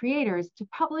your creators to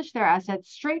publish their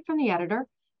assets straight from the editor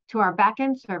to our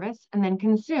backend service and then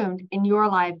consumed in your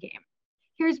live game.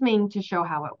 Here's Ming to show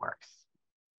how it works.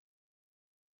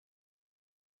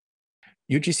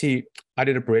 UGC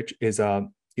Editor Bridge is a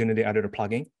Unity Editor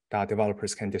plugin that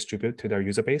developers can distribute to their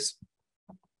user base.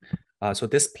 So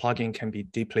this plugin can be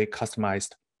deeply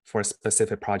customized for a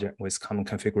specific project with common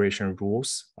configuration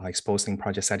rules, exposing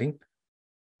project setting.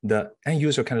 The end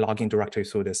user can log in directly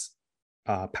through this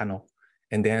panel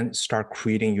and then start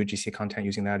creating UGC content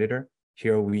using the editor.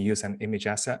 Here we use an image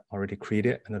asset already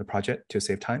created under the project to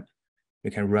save time.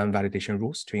 We can run validation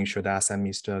rules to ensure the asset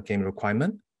meets the game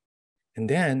requirement. And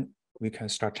then we can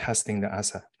start testing the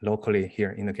asset locally here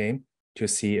in the game to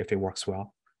see if it works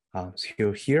well.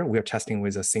 So here we are testing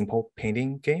with a simple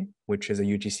painting game, which is a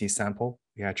UGC sample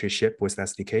we actually ship with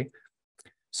SDK.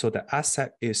 So the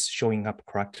asset is showing up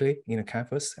correctly in the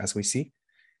canvas as we see.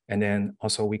 And then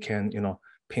also we can,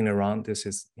 paint around. This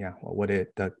is what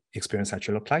the experience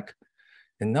actually look like.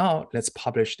 And now let's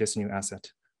publish this new asset.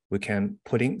 We can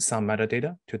put in some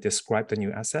metadata to describe the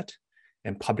new asset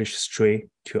and publish straight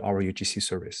to our UGC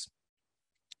service.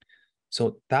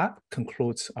 So that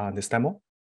concludes this demo.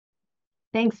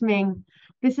 Thanks, Ming.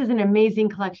 This is an amazing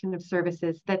collection of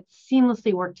services that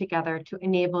seamlessly work together to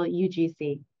enable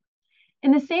UGC.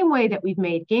 In the same way that we've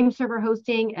made game server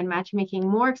hosting and matchmaking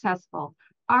more accessible,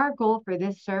 our goal for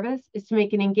this service is to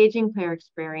make an engaging player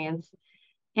experience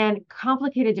and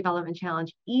complicated development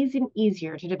challenge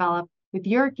easier to develop with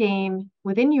your game,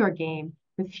 within your game,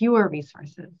 with fewer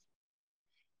resources.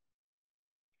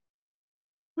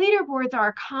 Leaderboards are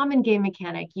a common game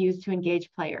mechanic used to engage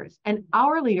players, and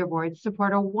our leaderboards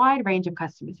support a wide range of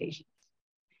customizations.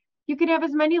 You can have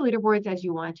as many leaderboards as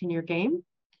you want in your game.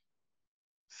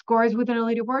 Scores within a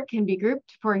leaderboard can be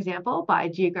grouped, for example, by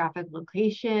geographic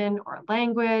location or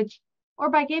language, or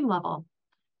by game level.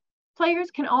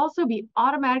 Players can also be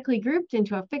automatically grouped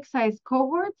into a fixed size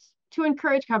cohorts to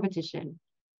encourage competition.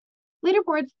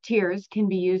 Leaderboard tiers can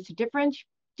be used to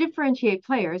differentiate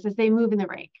players as they move in the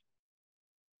rank.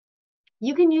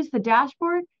 You can use the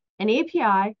dashboard, an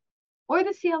API, or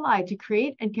the CLI to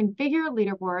create and configure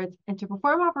leaderboards and to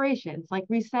perform operations like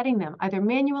resetting them either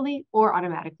manually or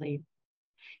automatically.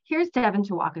 Here's Devin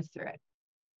to walk us through it.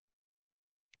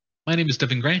 My name is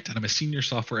Devin Grant, and I'm a senior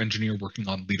software engineer working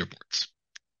on Leaderboards.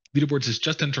 Leaderboards is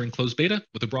just entering closed beta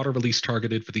with a broader release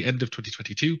targeted for the end of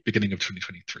 2022, beginning of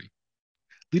 2023.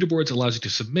 Leaderboards allows you to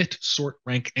submit, sort,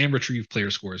 rank, and retrieve player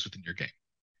scores within your game.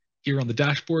 Here on the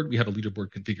dashboard, we have a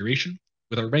leaderboard configuration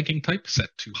with our ranking type set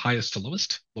to highest to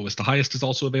lowest. Lowest to highest is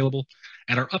also available,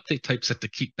 and our update type set to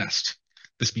keep best.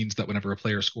 This means that whenever a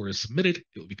player score is submitted,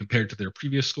 it will be compared to their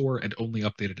previous score and only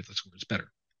updated if the score is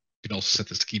better. You can also set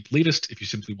this to keep latest if you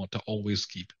simply want to always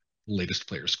keep the latest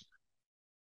player score.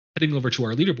 Heading over to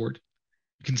our leaderboard,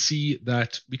 you can see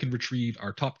that we can retrieve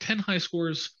our top 10 high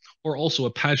scores, or also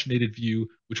a paginated view,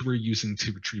 which we're using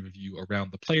to retrieve a view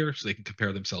around the player so they can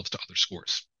compare themselves to other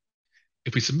scores.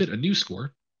 If we submit a new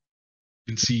score,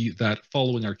 you can see that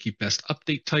following our keep best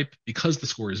update type, because the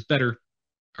score is better,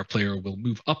 our player will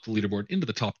move up the leaderboard into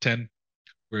the top 10,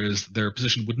 whereas their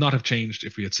position would not have changed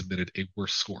if we had submitted a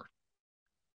worse score.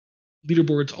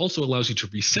 Leaderboards also allows you to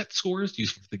reset scores,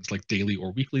 used for things like daily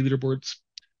or weekly leaderboards,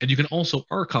 and you can also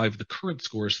archive the current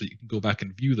scores so that you can go back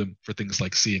and view them for things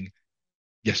like seeing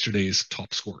yesterday's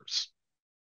top scores.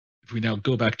 If we now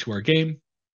go back to our game,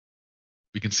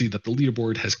 we can see that the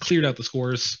leaderboard has cleared out the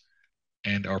scores,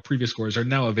 and our previous scores are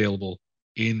now available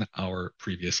in our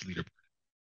previous leaderboard.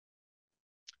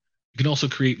 You can also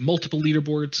create multiple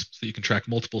leaderboards so you can track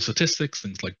multiple statistics,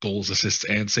 things like goals, assists,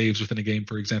 and saves within a game,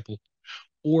 for example.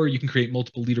 Or you can create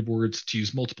multiple leaderboards to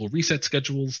use multiple reset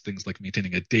schedules, things like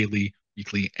maintaining a daily,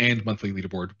 weekly, and monthly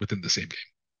leaderboard within the same game.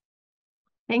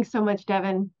 Thanks so much,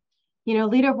 Devin. You know,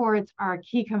 leaderboards are a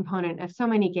key component of so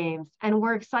many games, and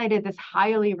we're excited this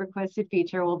highly requested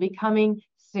feature will be coming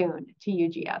soon to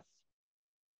UGS.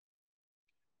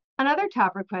 Another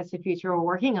top requested feature we're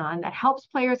working on that helps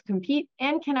players compete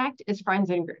and connect is friends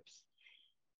and groups.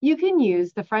 You can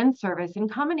use the Friends service in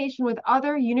combination with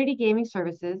other Unity gaming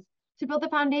services to build the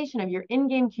foundation of your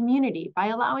in-game community by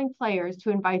allowing players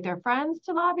to invite their friends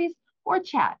to lobbies or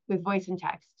chat with voice and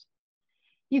text.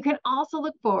 You can also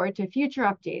look forward to future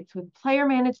updates with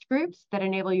player-managed groups that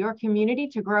enable your community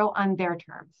to grow on their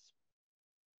terms.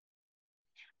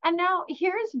 And now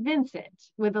here's Vincent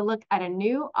with a look at a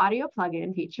new audio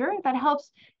plugin feature that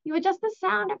helps you adjust the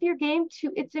sound of your game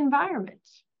to its environment.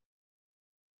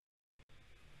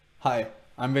 Hi,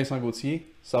 I'm Vincent Gauthier,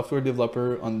 software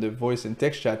developer on the voice and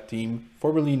text chat team,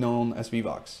 formerly known as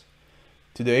Vivox.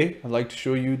 Today, I'd like to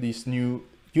show you this new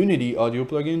Unity audio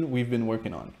plugin we've been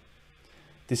working on.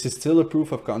 This is still a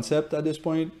proof of concept at this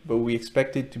point, but we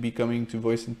expect it to be coming to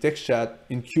voice and text chat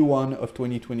in Q1 of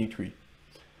 2023.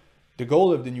 The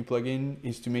goal of the new plugin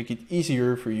is to make it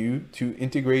easier for you to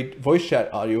integrate voice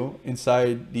chat audio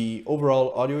inside the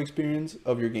overall audio experience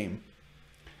of your game.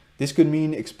 This could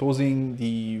mean exposing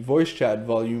the voice chat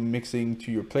volume mixing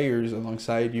to your players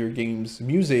alongside your game's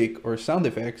music or sound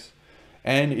effects,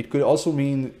 and it could also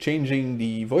mean changing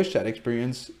the voice chat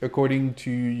experience according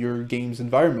to your game's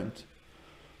environment.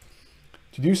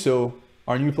 To do so,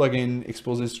 our new plugin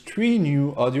exposes 3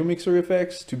 new audio mixer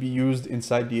effects to be used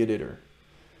inside the editor.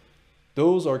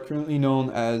 Those are currently known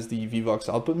as the Vivox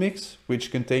output mix,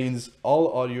 which contains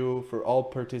all audio for all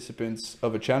participants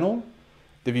of a channel,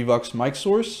 the Vivox mic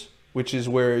source, which is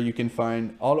where you can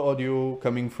find all audio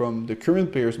coming from the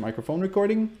current player's microphone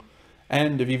recording,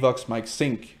 and the Vivox mic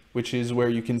sync, which is where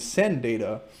you can send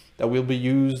data that will be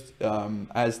used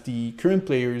as the current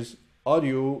player's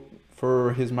audio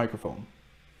for his microphone.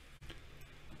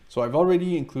 So I've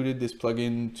already included this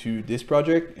plugin to this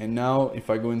project, and now if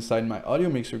I go inside my audio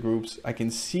mixer groups, I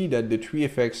can see that the 3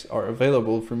 effects are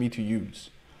available for me to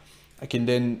use. I can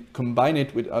then combine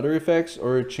it with other effects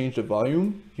or change the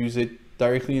volume, use it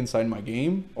directly inside my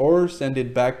game, or send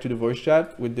it back to the voice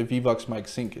chat with the Vivox mic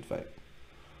sync effect.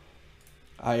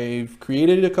 I've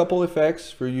created a couple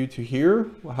effects for you to hear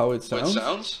how it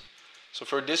sounds. So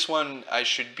for this one, I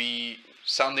should be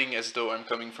sounding as though I'm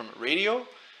coming from a radio.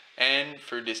 And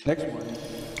for this next one,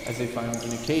 as if I'm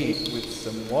in a cave with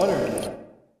some water.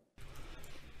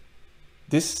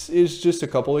 This is just a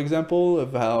couple examples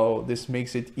of how this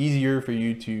makes it easier for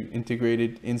you to integrate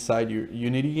it inside your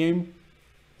Unity game.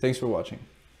 Thanks for watching.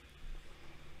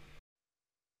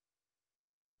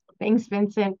 Thanks,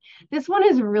 Vincent. This one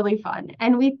is really fun,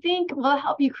 and we think will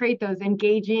help you create those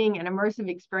engaging and immersive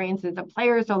experiences that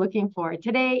players are looking for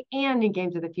today and in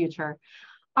games of the future.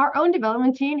 Our own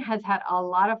development team has had a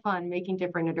lot of fun making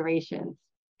different iterations.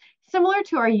 Similar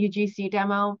to our UGC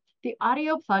demo, the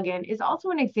audio plugin is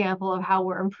also an example of how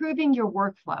we're improving your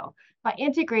workflow by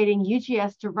integrating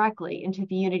UGS directly into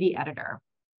the Unity editor.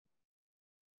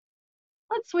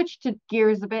 Let's switch to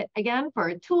gears a bit again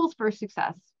for tools for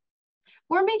success.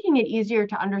 We're making it easier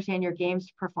to understand your game's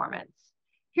performance.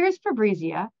 Here's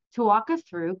Fabrizia to walk us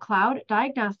through Cloud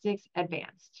Diagnostics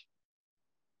Advanced.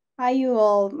 Hi, you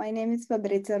all. My name is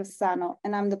Fabrizia Rossano,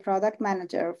 and I'm the product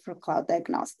manager for Cloud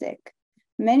Diagnostic.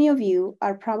 Many of you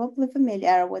are probably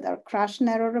familiar with our crash and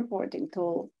error reporting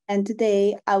tool, and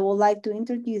today I would like to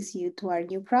introduce you to our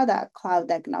new product, Cloud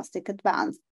Diagnostic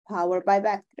Advanced, powered by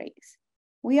Backtrace.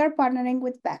 We are partnering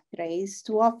with Backtrace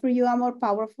to offer you a more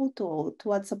powerful tool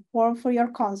to add support for your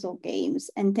console games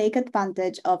and take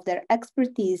advantage of their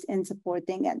expertise in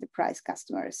supporting enterprise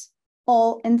customers,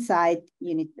 all inside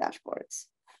Unity dashboards.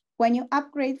 When you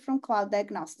upgrade from Cloud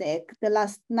Diagnostic, the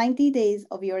last 90 days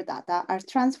of your data are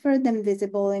transferred and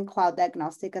visible in Cloud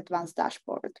Diagnostic Advanced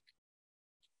Dashboard.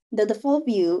 The default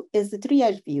view is the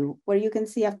triage view, where you can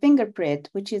see a fingerprint,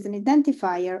 which is an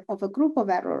identifier of a group of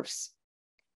errors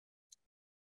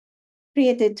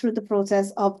created through the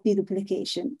process of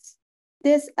deduplications.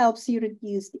 This helps you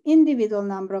reduce the individual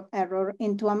number of errors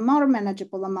into a more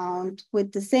manageable amount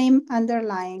with the same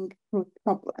underlying root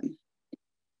problem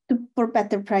for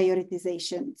better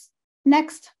prioritizations.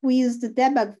 Next, we use the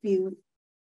debug view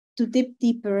to dip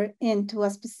deeper into a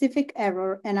specific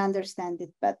error and understand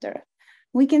it better.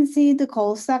 We can see the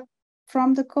call stack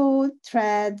from the code,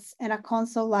 threads, and a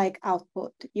console-like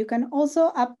output. You can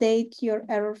also update your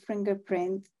error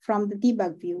fingerprint from the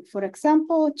debug view, for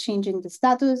example, changing the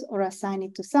status or assign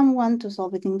it to someone to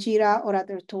solve it in Jira or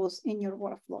other tools in your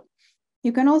workflow.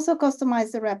 You can also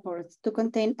customize the reports to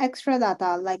contain extra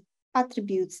data like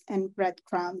attributes and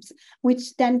breadcrumbs,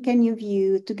 which then can you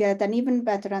view to get an even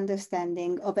better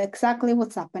understanding of exactly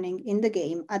what's happening in the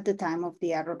game at the time of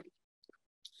the error.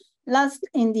 Last,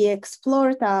 in the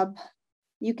Explore tab,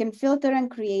 you can filter and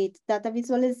create data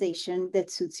visualization that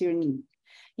suits your need.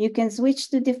 You can switch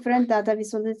to different data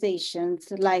visualizations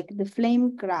like the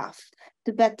flame graph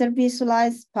to better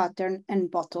visualize pattern and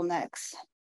bottlenecks.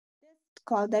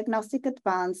 Cloud Diagnostic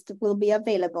Advanced will be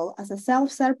available as a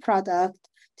self-serve product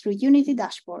through Unity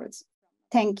dashboards.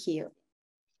 Thank you.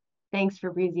 Thanks,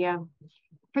 Fabrizia.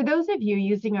 For those of you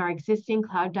using our existing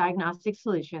cloud diagnostic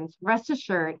solutions, rest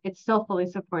assured it's still fully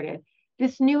supported.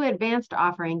 This new advanced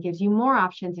offering gives you more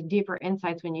options and deeper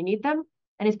insights when you need them,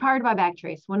 and is powered by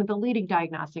Backtrace, one of the leading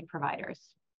diagnostic providers.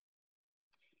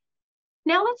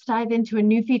 Now let's dive into a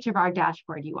new feature of our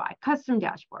dashboard UI, custom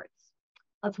dashboards.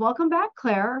 Let's welcome back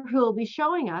Claire, who will be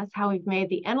showing us how we've made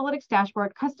the analytics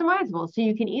dashboard customizable so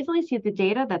you can easily see the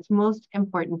data that's most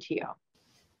important to you.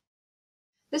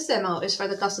 This demo is for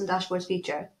the custom dashboard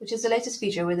feature, which is the latest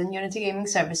feature within Unity Gaming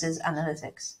Services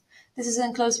Analytics. This is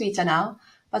in closed beta now,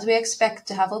 but we expect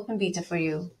to have open beta for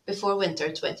you before winter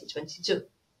 2022.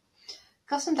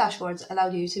 Custom dashboards allow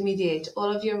you to mediate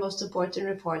all of your most important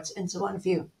reports into one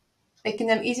view, making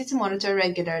them easy to monitor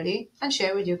regularly and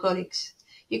share with your colleagues.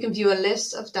 You can view a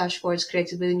list of dashboards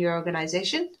created within your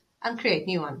organization and create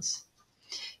new ones.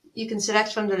 You can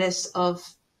select from the list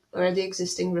of already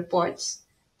existing reports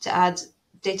to add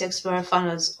Data Explorer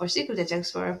funnels or SQL Data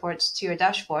Explorer reports to your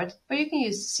dashboard, or you can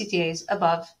use CTAs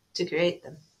above to create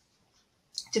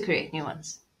new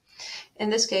ones. In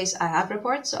this case, I have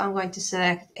reports, so I'm going to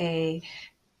select a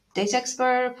Data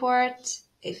Explorer report,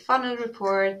 a funnel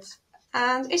report,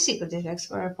 and a secretive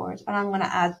expert report. And I'm going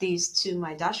to add these to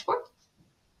my dashboard.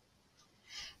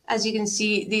 As you can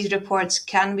see, these reports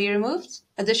can be removed,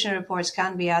 additional reports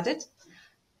can be added,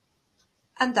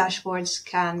 and dashboards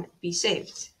can be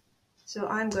saved. So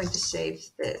I'm going to save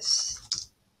this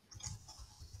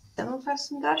demo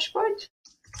custom dashboard.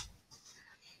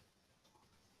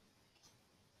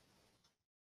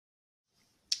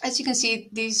 As you can see,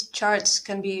 these charts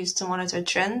can be used to monitor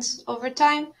trends over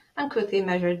time and quickly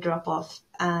measure drop-off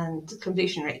and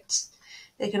completion rates.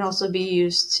 They can also be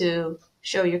used to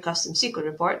show your custom SQL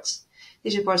reports.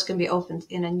 These reports can be opened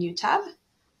in a new tab,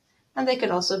 and they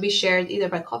could also be shared either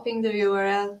by copying the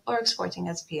URL or exporting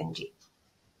as PNG.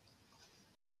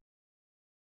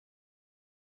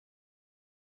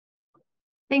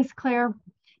 Thanks, Claire.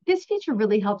 This feature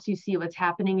really helps you see what's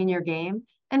happening in your game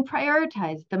and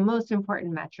prioritize the most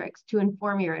important metrics to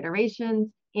inform your iterations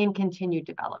and continued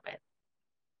development.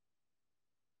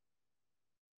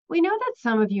 We know that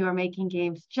some of you are making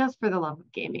games just for the love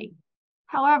of gaming.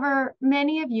 However,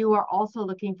 many of you are also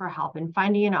looking for help in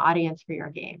finding an audience for your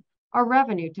game, or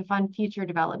revenue to fund future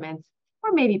developments,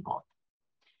 or maybe both.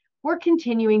 We're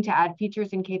continuing to add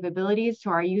features and capabilities to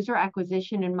our user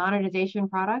acquisition and monetization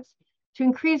products to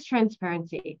increase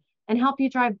transparency and help you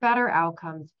drive better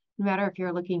outcomes, no matter if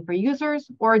you're looking for users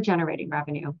or generating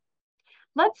revenue.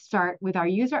 Let's start with our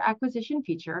user acquisition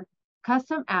feature,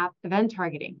 Custom App Event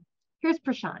Targeting. Here's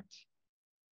Prashant.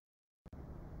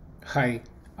 Hi,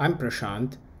 I'm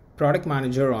Prashant, Product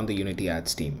Manager on the Unity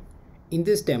Ads team. In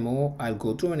this demo, I'll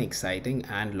go through an exciting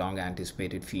and long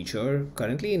anticipated feature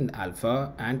currently in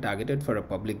alpha and targeted for a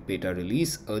public beta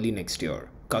release early next year,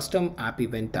 Custom App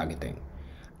Event Targeting.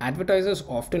 Advertisers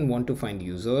often want to find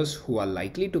users who are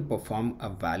likely to perform a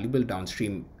valuable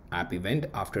downstream app event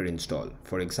after install,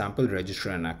 for example, register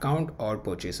an account or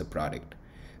purchase a product.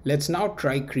 Let's now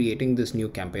try creating this new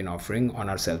campaign offering on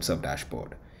our self-serve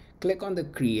dashboard. Click on the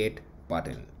Create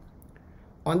button.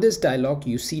 On this dialog,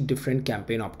 you see different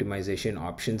campaign optimization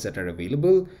options that are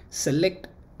available. Select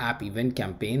App Event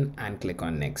Campaign and click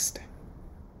on Next.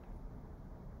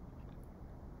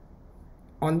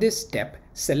 On this step,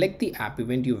 select the app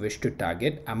event you wish to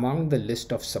target among the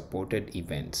list of supported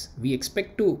events. We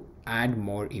expect to add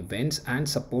more events and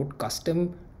support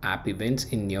custom app events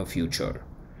in near future.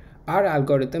 Our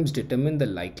algorithms determine the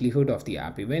likelihood of the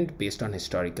app event based on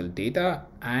historical data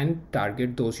and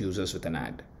target those users with an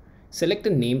ad. Select a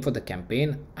name for the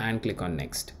campaign and click on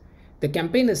Next. The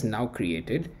campaign is now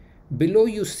created. Below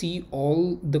you see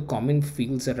all the common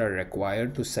fields that are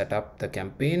required to set up the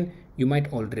campaign you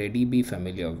might already be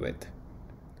familiar with.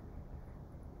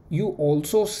 You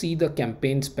also see the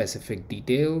campaign specific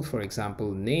detail, for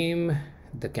example, name,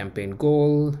 the campaign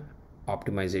goal,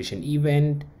 optimization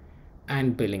event,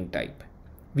 and billing type.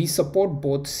 We support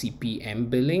both CPM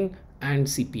billing and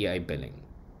CPI billing.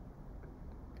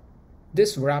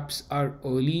 This wraps our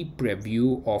early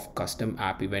preview of Custom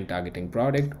App Event Targeting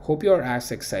product. Hope you are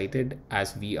as excited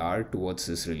as we are towards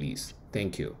this release.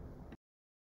 Thank you.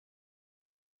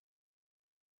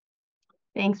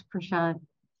 Thanks, Prashant.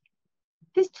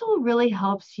 This tool really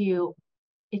helps you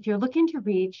if you're looking to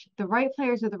reach the right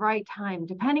players at the right time,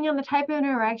 depending on the type of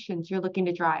interactions you're looking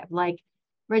to drive, like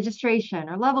registration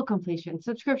or level completion,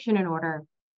 subscription and order.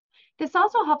 This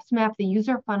also helps map the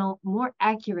user funnel more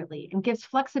accurately and gives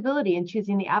flexibility in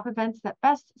choosing the app events that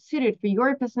best suited for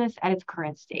your business at its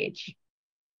current stage.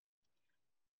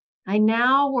 And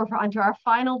now we're onto our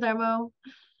final demo,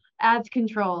 Ads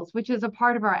Controls, which is a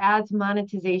part of our ads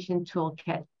monetization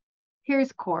toolkit.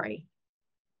 Here's Corey.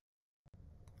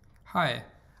 Hi,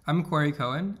 I'm Corey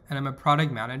Cohen, and I'm a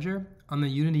product manager on the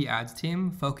Unity Ads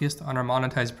team focused on our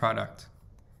monetized product.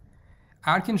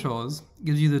 Ad Controls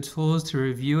gives you the tools to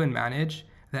review and manage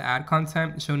the ad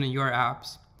content shown in your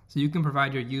apps so you can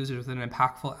provide your users with an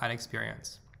impactful ad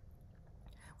experience.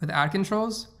 With Ad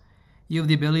Controls, you have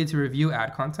the ability to review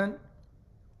ad content,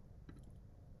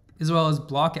 as well as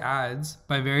block ads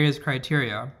by various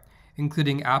criteria,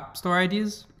 including App Store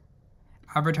IDs,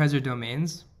 advertiser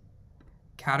domains,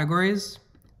 categories,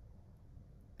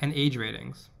 and age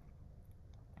ratings.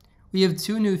 We have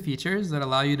two new features that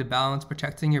allow you to balance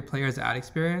protecting your player's ad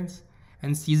experience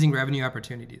and seizing revenue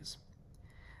opportunities.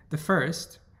 The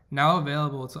first, now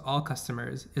available to all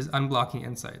customers, is Unblocking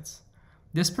Insights.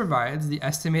 This provides the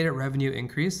estimated revenue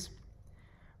increase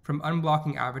from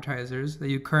unblocking advertisers that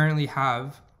you currently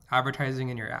have advertising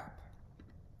in your app.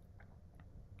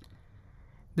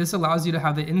 This allows you to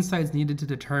have the insights needed to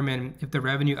determine if the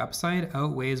revenue upside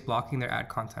outweighs blocking their ad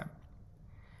content.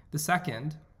 The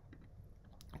second,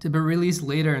 to be released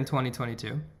later in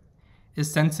 2022,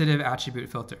 is sensitive attribute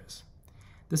filters.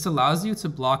 This allows you to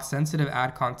block sensitive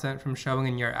ad content from showing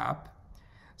in your app,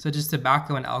 such as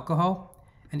tobacco and alcohol,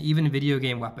 and even video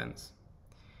game weapons.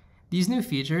 These new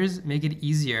features make it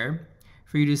easier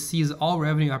for you to seize all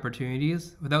revenue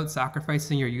opportunities without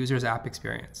sacrificing your user's app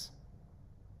experience.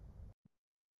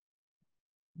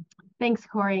 Thanks,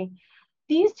 Corey.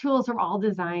 These tools are all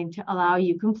designed to allow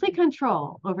you complete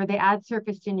control over the ad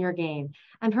surfaced in your game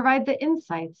and provide the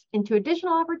insights into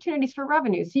additional opportunities for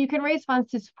revenue so you can raise funds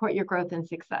to support your growth and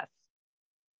success.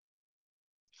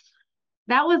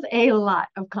 That was a lot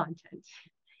of content.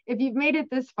 If you've made it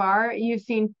this far, you've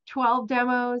seen 12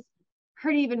 demos,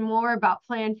 heard even more about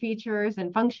planned features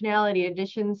and functionality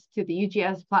additions to the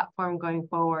UGS platform going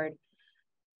forward.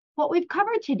 What we've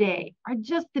covered today are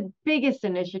just the biggest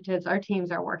initiatives our teams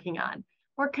are working on.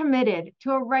 We're committed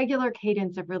to a regular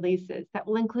cadence of releases that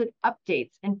will include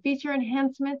updates and feature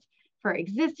enhancements for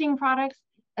existing products,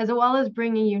 as well as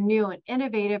bringing you new and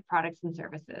innovative products and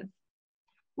services.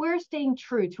 We're staying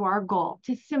true to our goal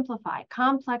to simplify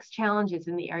complex challenges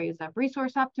in the areas of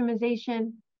resource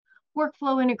optimization,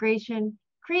 workflow integration,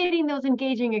 creating those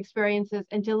engaging experiences,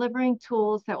 and delivering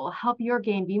tools that will help your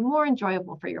game be more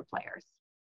enjoyable for your players.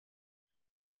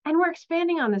 And we're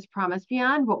expanding on this promise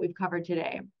beyond what we've covered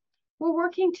today. We're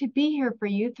working to be here for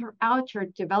you throughout your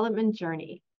development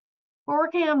journey. We're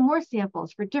working on more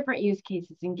samples for different use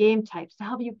cases and game types to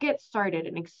help you get started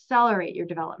and accelerate your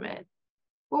development.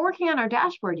 We're working on our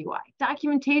dashboard UI,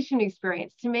 documentation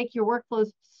experience to make your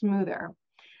workflows smoother.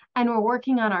 And we're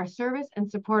working on our service and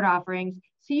support offerings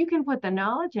so you can put the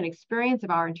knowledge and experience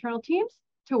of our internal teams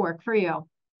to work for you.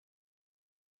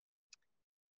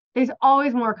 There's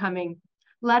always more coming.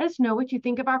 Let us know what you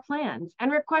think of our plans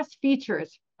and request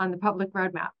features on the public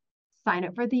roadmap. Sign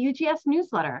up for the UGS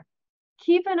newsletter.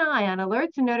 Keep an eye on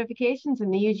alerts and notifications in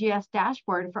the UGS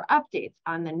dashboard for updates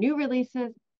on the new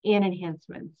releases and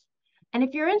enhancements. And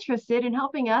if you're interested in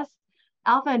helping us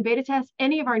alpha and beta test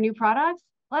any of our new products,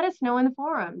 let us know in the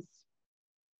forums.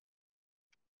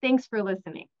 Thanks for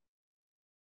listening.